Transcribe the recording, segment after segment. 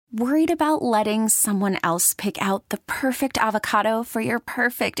Worried about letting someone else pick out the perfect avocado for your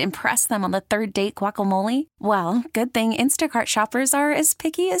perfect impress them on the third date guacamole? Well, good thing Instacart shoppers are as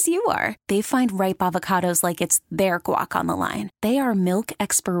picky as you are. They find ripe avocados like it's their guac on the line. They are milk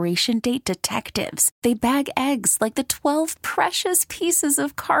expiration date detectives. They bag eggs like the 12 precious pieces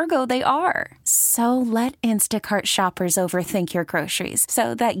of cargo they are. So let Instacart shoppers overthink your groceries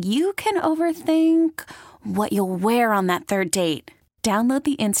so that you can overthink what you'll wear on that third date. Download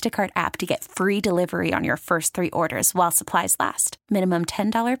the Instacart app to get free delivery on your first 3 orders while supplies last. Minimum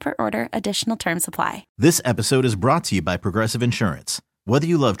 $10 per order. Additional terms apply. This episode is brought to you by Progressive Insurance. Whether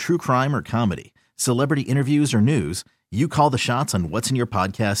you love true crime or comedy, celebrity interviews or news, you call the shots on what's in your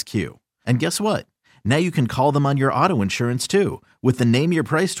podcast queue. And guess what? Now you can call them on your auto insurance too with the Name Your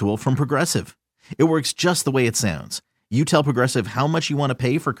Price tool from Progressive. It works just the way it sounds. You tell Progressive how much you want to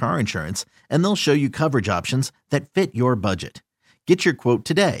pay for car insurance, and they'll show you coverage options that fit your budget. Get your quote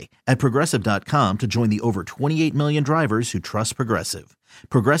today at Progressive.com to join the over 28 million drivers who trust Progressive.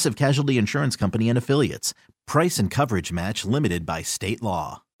 Progressive Casualty Insurance Company and Affiliates. Price and coverage match limited by state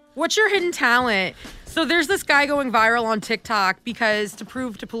law. What's your hidden talent? So there's this guy going viral on TikTok because to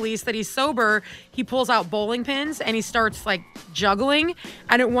prove to police that he's sober, he pulls out bowling pins and he starts like juggling.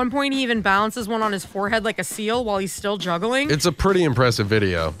 And at one point he even balances one on his forehead like a seal while he's still juggling. It's a pretty impressive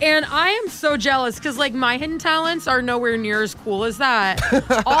video. And I am so jealous because like my hidden talents are nowhere near as cool as that.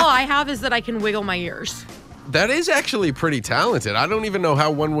 All I have is that I can wiggle my ears. That is actually pretty talented. I don't even know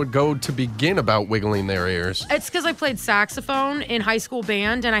how one would go to begin about wiggling their ears. It's because I played saxophone in high school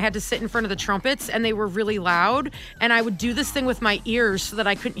band and I had to sit in front of the trumpets and they were really loud. And I would do this thing with my ears so that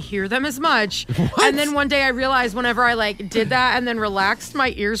I couldn't hear them as much. What? And then one day I realized whenever I like did that and then relaxed,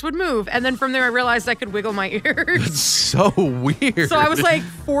 my ears would move. And then from there I realized I could wiggle my ears. It's so weird. So I was like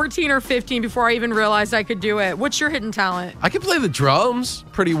 14 or 15 before I even realized I could do it. What's your hidden talent? I can play the drums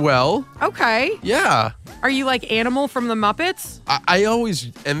pretty well. Okay. Yeah. Are you like Animal from the Muppets? I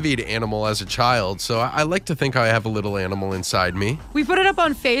always envied Animal as a child, so I like to think I have a little animal inside me. We put it up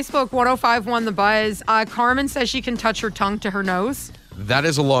on Facebook, 1051 The Buzz. Carmen says she can touch her tongue to her nose. That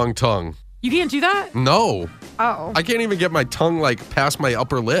is a long tongue. You can't do that? No. Oh. I can't even get my tongue like past my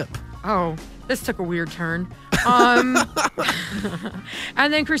upper lip. Oh, this took a weird turn. And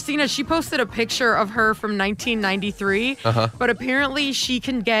then Christina, she posted a picture of her from 1993, but apparently she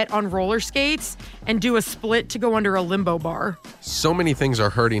can get on roller skates and do a split to go under a limbo bar. So many things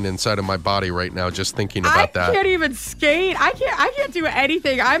are hurting inside of my body right now just thinking about that. I can't even skate. I can't do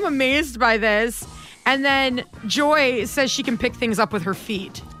anything. I'm amazed by this. And then Joy says she can pick things up with her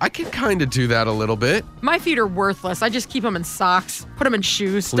feet. I can kind of do that a little bit. My feet are worthless. I just keep them in socks, put them in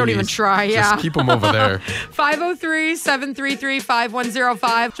shoes. Please, don't even try. Just keep them over there.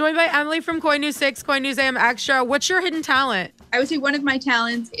 503-733-5105. Joined by Emily from KOIN News 6, KOIN News AM Extra. What's your hidden talent? I would say one of my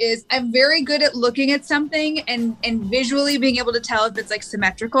talents is I'm very good at looking at something and visually being able to tell if it's like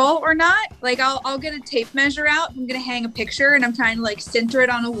symmetrical or not. Like I'll get a tape measure out. I'm going to hang a picture and I'm trying to like center it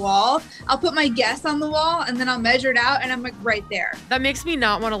on a wall. I'll put my guess on the wall and then I'll measure it out and I'm like right there. That makes me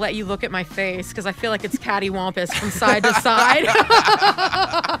not want to let you look at my face because I feel like it's cattywampus from side to side.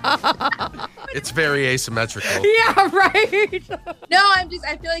 It's very asymmetrical. Yeah, right. No, I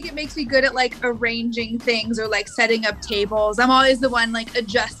feel like it makes me good at like arranging things or like setting up tables. I'm always the one like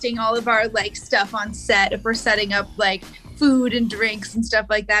adjusting all of our like stuff on set if we're setting up like food and drinks and stuff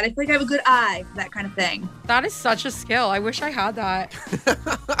like that. I feel like I have a good eye for that kind of thing. That is such a skill. I wish I had that.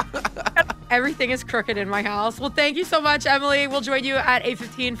 Everything is crooked in my house. Well, thank you so much, Emily. We'll join you at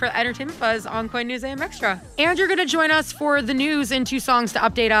 8:15 for Entertainment Buzz on KOIN News AM Extra. And you're going to join us for the news in 2 songs to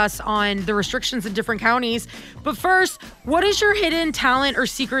update us on the restrictions in different counties. But first, what is your hidden talent or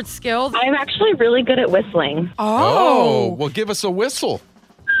secret skill? I'm actually really good at whistling. Oh, well, give us a whistle.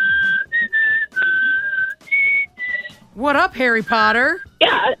 What up, Harry Potter?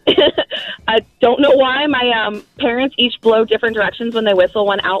 Yeah. I don't know why. My parents each blow different directions when they whistle,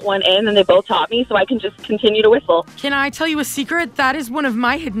 one out, one in, and they both taught me, so I can just continue to whistle. Can I tell you a secret? That is one of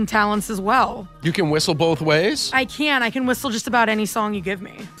my hidden talents as well. You can whistle both ways? I can. I can whistle just about any song you give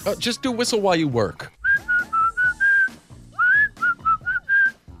me. Just do whistle while you work.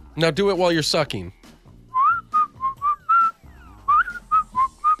 Now do it while you're sucking.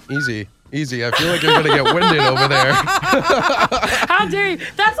 Easy. Easy. I feel like you're going to get winded over there. How dare you?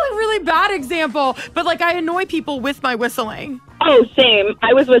 That's like a really bad example, but like I annoy people with my whistling. Oh, same.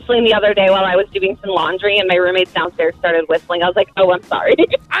 I was whistling the other day while I was doing some laundry, and my roommates downstairs started whistling. I was like, oh, I'm sorry.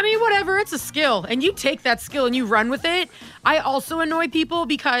 I mean, whatever. It's a skill, and you take that skill and you run with it. I also annoy people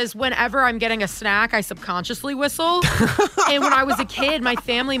because whenever I'm getting a snack, I subconsciously whistle. And when I was a kid, my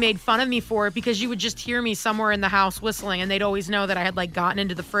family made fun of me for it because you would just hear me somewhere in the house whistling, and they'd always know that I had like gotten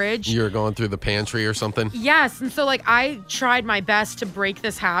into the fridge. You were going through the pantry or something? Yes. And so like I tried my best to break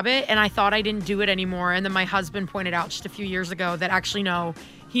this habit, and I thought I didn't do it anymore. And then my husband pointed out just a few years ago that actually, no,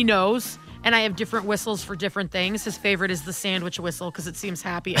 he knows. And I have different whistles for different things. His favorite is the sandwich whistle because it seems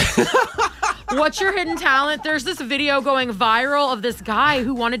happiest. What's your hidden talent? There's this video going viral of this guy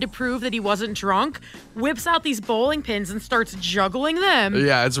who wanted to prove that he wasn't drunk, whips out these bowling pins and starts juggling them.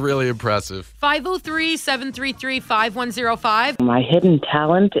 Yeah, it's really impressive. 503-733-5105. My hidden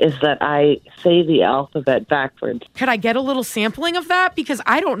talent is that I say the alphabet backwards. Could I get a little sampling of that? Because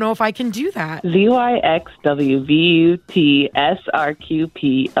I don't know if I can do that.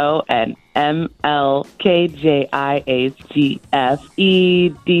 ZYXWVUTSRQPON.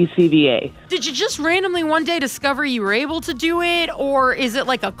 MLKJIHGFEDCBA. Did you just randomly one day discover you were able to do it, or is it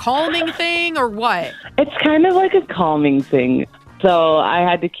like a calming thing, or what? It's kind of like a calming thing. So I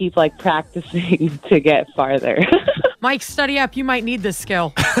had to keep like practicing to get farther. Mike, study up. You might need this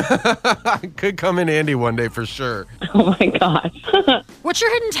skill. Could come in handy one day for sure. Oh my gosh. What's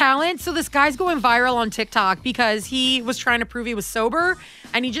your hidden talent? So this guy's going viral on TikTok because he was trying to prove he was sober,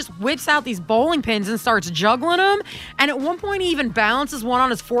 and he just whips out these bowling pins and starts juggling them. And at one point, he even balances one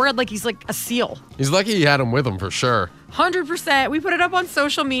on his forehead like he's like a seal. He's lucky he had him with him for sure. 100%. We put it up on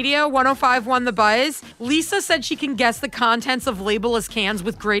social media, 105.1 The Buzz. Lisa said she can guess the contents of labelless cans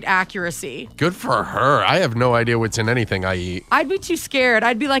with great accuracy. Good for her. I have no idea what's in anything I eat. I'd be too scared.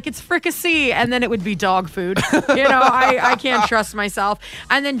 I'd be like, it's fricassee, and then it would be dog food. I can't trust myself.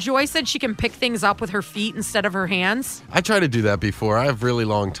 And then Joy said she can pick things up with her feet instead of her hands. I tried to do that before. I have really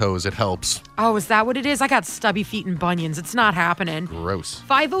long toes. It helps. Oh, is that what it is? I got stubby feet and bunions. It's not happening. Gross.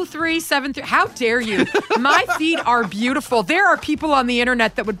 503-73. How dare you? My feet are beautiful. There are people on the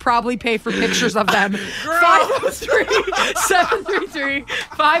internet that would probably pay for pictures of them.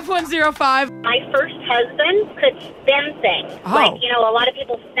 503-733-5105. My first husband could spin things. Oh. Like, a lot of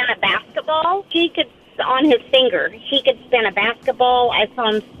people spin a basketball. He could, on his finger, he could spin a basketball. I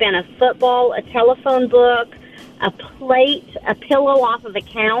saw him spin a football, a telephone book, a plate, a pillow off of a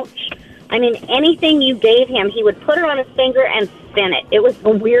couch. I mean, anything you gave him, he would put it on his finger and spin it. It was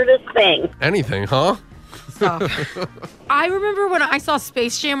the weirdest thing. Anything, huh? I remember when I saw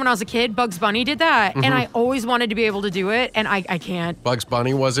Space Jam when I was a kid, Bugs Bunny did that. And I always wanted to be able to do it, and I can't. Bugs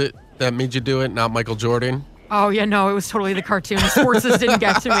Bunny, was it that made you do it, not Michael Jordan? Oh, yeah, no, it was totally the cartoon. Sports just didn't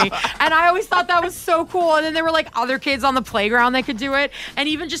get to me. And I always thought that was so cool. And then there were like other kids on the playground that could do it. And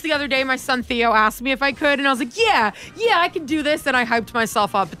even just the other day, my son Theo asked me if I could. And I was like, yeah, I can do this. And I hyped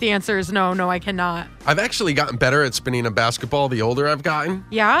myself up. But the answer is no, I cannot. I've actually gotten better at spinning a basketball the older I've gotten.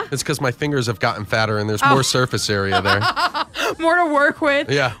 Yeah? It's because my fingers have gotten fatter and there's more surface area there. More to work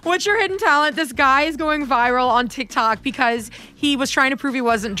with. Yeah. What's your hidden talent? This guy is going viral on TikTok because he was trying to prove he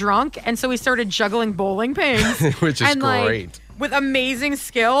wasn't drunk. And so he started juggling bowling pins. Which is and, great. With amazing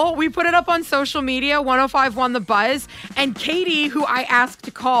skill. We put it up on social media, 105.1 The Buzz. And Katie, who I asked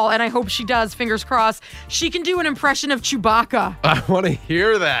to call, and I hope she does, fingers crossed, she can do an impression of Chewbacca. I want to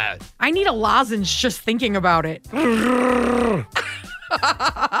hear that. I need a lozenge just thinking about it. Training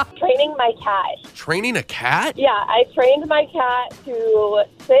my cat. Training a cat? Yeah, I trained my cat to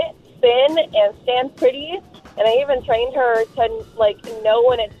sit, spin, and stand pretty. And I even trained her to, know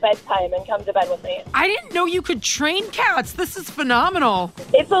when it's bedtime and come to bed with me. I didn't know you could train cats. This is phenomenal.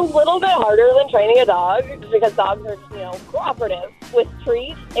 It's a little bit harder than training a dog because dogs are, cooperative. With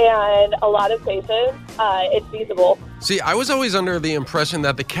treats and a lot of patience, it's feasible. See, I was always under the impression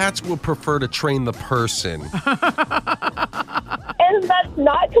that the cats would prefer to train the person. And that's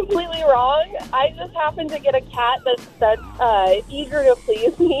not completely wrong. I just happen to get a cat that's eager to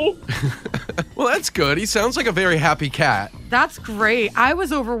please me. Well, that's good. He sounds like a very happy cat. That's great. I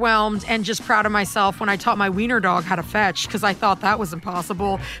was overwhelmed and just proud of myself when I taught my wiener dog how to fetch because I thought that was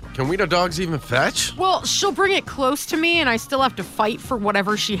impossible. Can wiener dogs even fetch? Well, she'll bring it close to me and I still have to fight for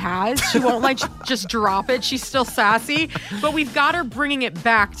whatever she has. She won't just drop it. She's still sassy, but we've got her bringing it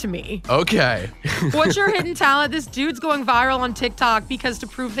back to me. Okay. What's your hidden talent? This dude's going viral on TikTok because to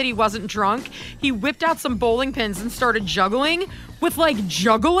prove that he wasn't drunk, he whipped out some bowling pins and started juggling with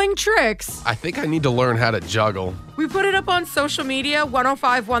juggling tricks. I think I need to learn how to juggle. We put it up on social media,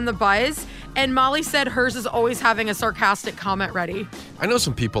 105.1 The Buzz, and Molly said hers is always having a sarcastic comment ready. I know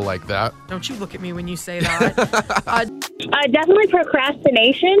some people like that. Don't you look at me when you say that. Definitely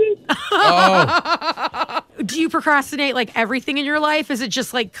procrastination. Oh. Do you procrastinate like everything in your life? Is it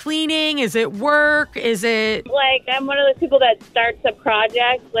just like cleaning? Is it work? Is it Like, I'm one of those people that starts a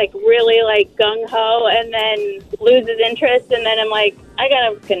project, like, really, like, gung-ho, and then loses interest, and then I'm like, I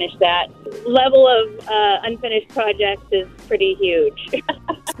gotta finish that. Level of unfinished projects is pretty huge.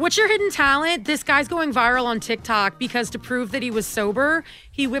 What's your hidden talent? This guy's going viral on TikTok because to prove that he was sober,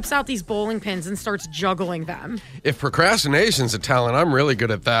 he whips out these bowling pins and starts juggling them. If procrastination's a talent, I'm really good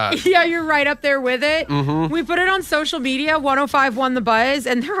at that. Yeah, you're right up there with it. Mm-hmm. We put it on social media, 105.1 The Buzz,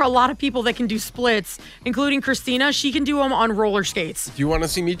 and there are a lot of people that can do splits, including Christina. She can do them on roller skates. Do you want to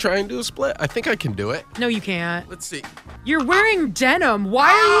see me try and do a split? I think I can do it. No, you can't. Let's see. You're wearing denim.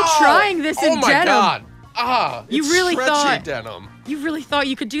 Why are you trying this in denim? Oh my God. You It's really stretchy thought denim. You really thought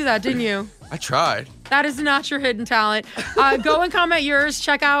you could do that, didn't you? I tried. That is not your hidden talent. Go and comment yours.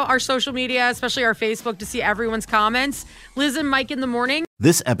 Check out our social media, especially our Facebook, to see everyone's comments. Liz and Mike in the morning.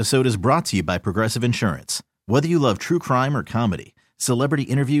 This episode is brought to you by Progressive Insurance. Whether you love true crime or comedy, celebrity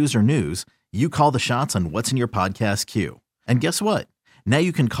interviews or news, you call the shots on what's in your podcast queue. And guess what? Now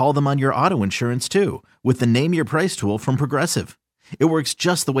you can call them on your auto insurance too with the Name Your Price tool from Progressive. It works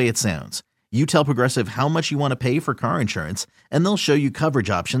just the way it sounds. You tell Progressive how much you want to pay for car insurance, and they'll show you coverage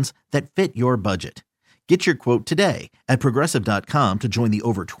options that fit your budget. Get your quote today at Progressive.com to join the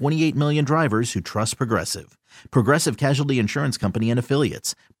over 28 million drivers who trust Progressive. Progressive Casualty Insurance Company and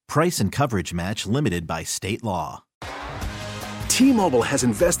Affiliates. Price and coverage match limited by state law. T-Mobile has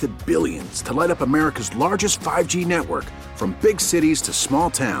invested billions to light up America's largest 5G network, from big cities to small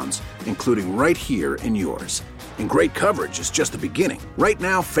towns, including right here in yours. And great coverage is just the beginning. Right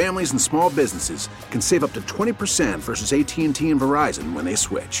now, families and small businesses can save up to 20% versus AT&T and Verizon when they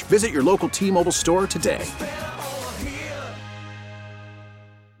switch. Visit your local T-Mobile store today.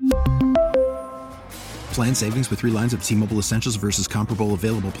 Plan savings with 3 lines of T-Mobile Essentials versus comparable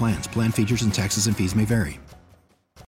available plans. Plan features and taxes and fees may vary.